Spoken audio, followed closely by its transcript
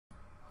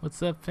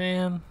What's up,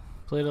 fam?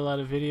 Played a lot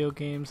of video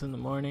games in the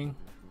morning.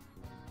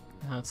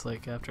 Now it's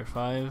like after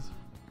 5.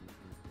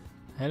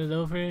 Headed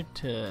over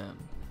to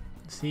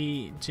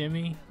see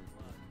Jimmy.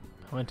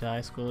 I went to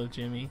high school with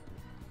Jimmy.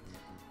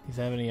 He's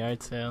having a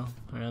yard sale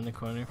around the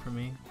corner from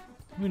me.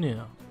 Who knew?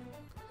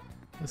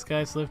 This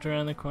guy's lived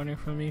around the corner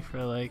from me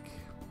for like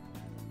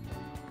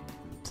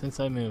since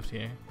I moved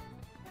here.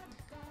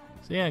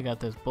 So yeah, I got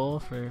this bowl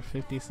for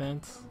 50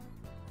 cents.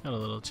 Got a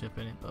little chip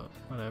in it, but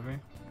whatever.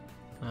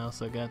 And I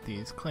also got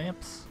these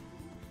clamps.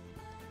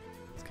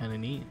 It's kind of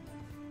neat.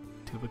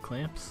 Tube of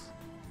clamps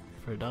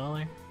for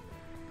 $1.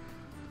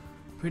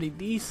 Pretty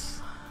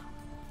decent.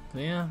 So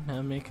yeah, now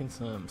I'm making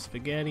some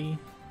spaghetti.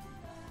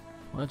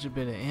 Watch a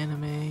bit of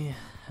anime.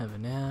 Have a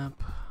nap.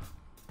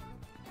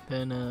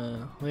 Then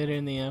later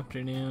in the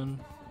afternoon,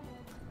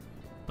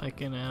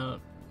 biking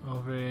out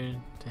over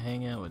to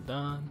hang out with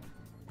Dawn.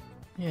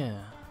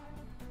 Yeah.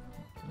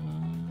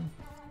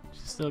 She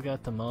still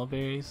got the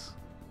mulberries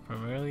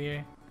from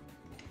earlier.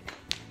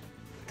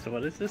 So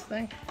what is this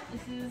thing?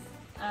 This is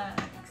an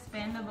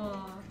expandable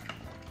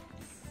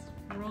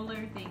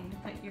roller thing to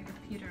put your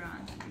computer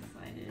on, so you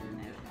slide it in and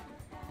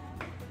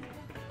out.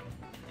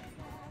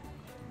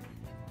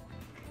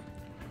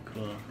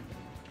 Cool.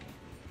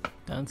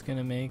 Don's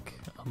gonna make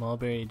a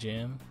mulberry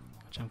jam,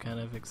 which I'm kind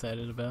of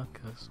excited about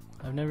because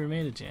I've never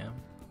made a jam.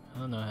 I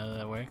don't know how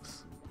that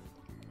works.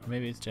 Or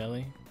maybe it's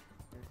jelly.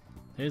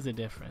 There's a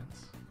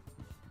difference.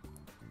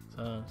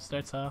 So it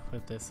starts off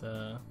with this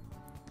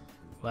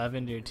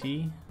lavender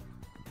tea.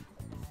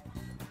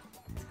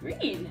 It's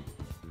green!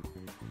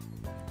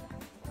 Wow,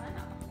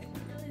 I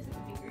didn't realize it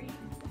would be green.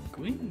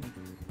 Green!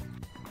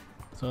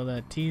 So while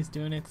that tea's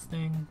doing its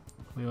thing,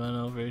 we went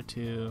over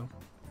to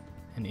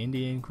an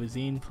Indian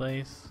cuisine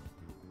place.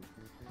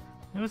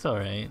 It was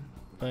alright,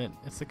 but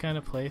it's the kind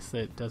of place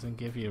that doesn't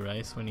give you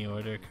rice when you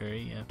order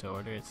curry. You have to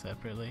order it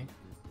separately.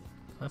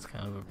 That's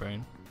kind of a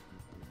burn.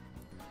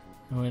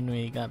 And when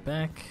we got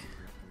back,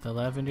 the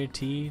lavender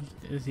tea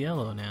is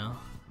yellow now.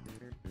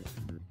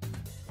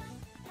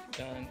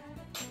 Don,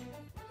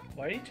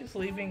 why are you just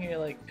leaving your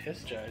like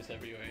piss jars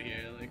everywhere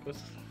here? Like,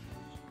 what's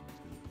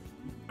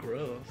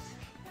gross?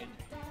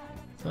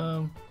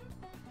 So,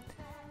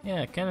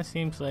 yeah, it kind of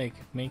seems like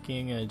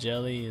making a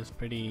jelly is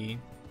pretty.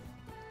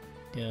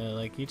 Yeah,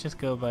 like you just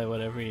go by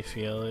whatever you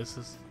feel is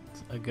just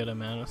a good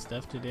amount of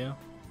stuff to do.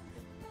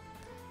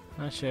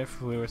 Not sure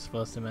if we were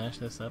supposed to mash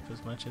this up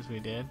as much as we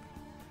did.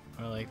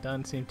 Or like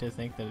Don seemed to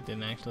think that it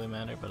didn't actually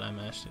matter, but I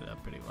mashed it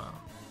up pretty well.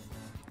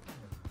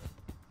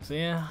 So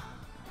yeah,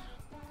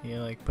 you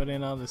like put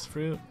in all this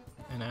fruit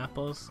and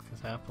apples,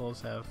 because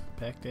apples have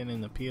pectin in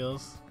the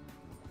peels.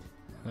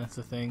 And that's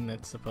the thing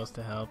that's supposed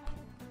to help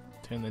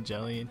turn the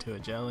jelly into a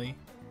jelly.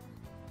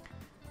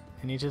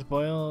 And you just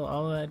boil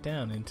all of that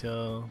down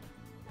until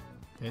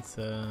it's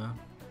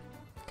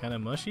kind of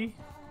mushy?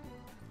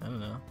 I don't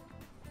know.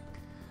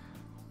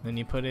 Then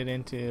you put it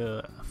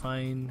into a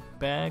fine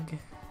bag,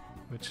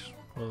 which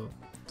will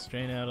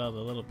strain out all the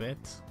little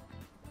bits.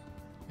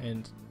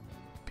 And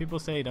people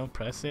say don't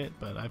press it,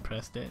 but I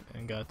pressed it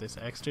and got this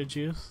extra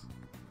juice.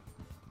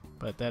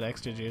 But that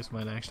extra juice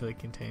might actually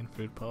contain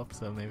fruit pulp,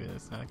 so maybe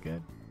that's not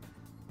good.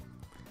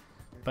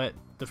 But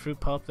the fruit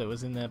pulp that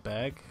was in that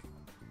bag,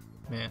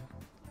 man,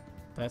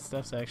 that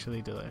stuff's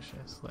actually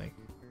delicious. Like,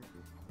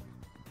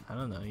 I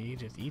don't know, you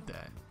just eat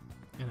that.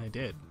 And I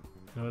did.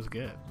 It was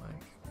good.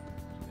 Like,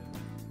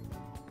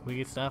 we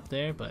could stop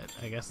there, but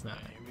I guess not.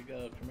 Here we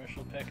go,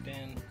 commercial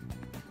pectin.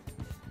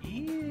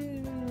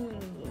 Ew!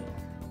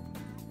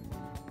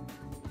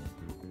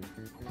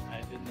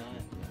 I did not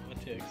know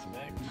what to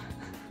expect.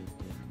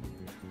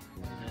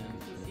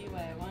 You see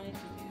why I wanted to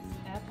use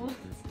apples?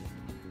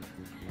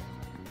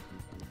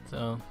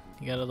 So,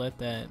 you gotta let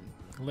that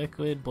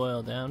liquid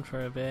boil down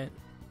for a bit.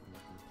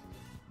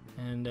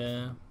 And,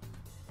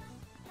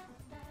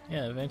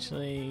 yeah,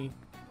 eventually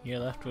you're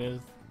left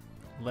with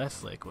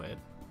less liquid.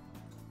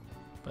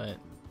 But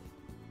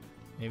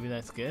maybe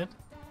that's good.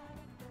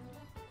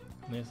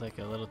 And there's like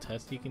a little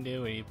test you can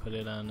do where you put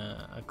it on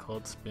a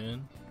cold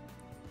spoon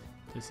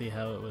to see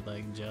how it would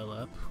like gel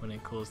up when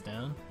it cools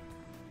down.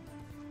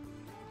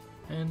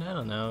 And I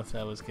don't know if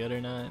that was good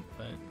or not,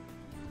 but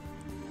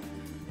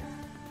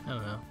I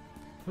don't know.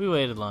 We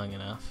waited long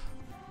enough.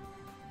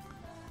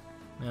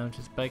 Now I'm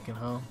just biking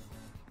home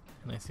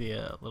and I see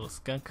a little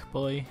skunk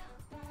boy.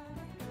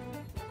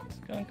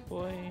 Skunk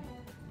boy.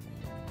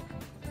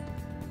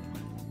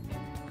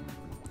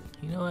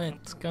 You know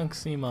what? Skunks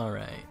seem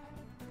alright.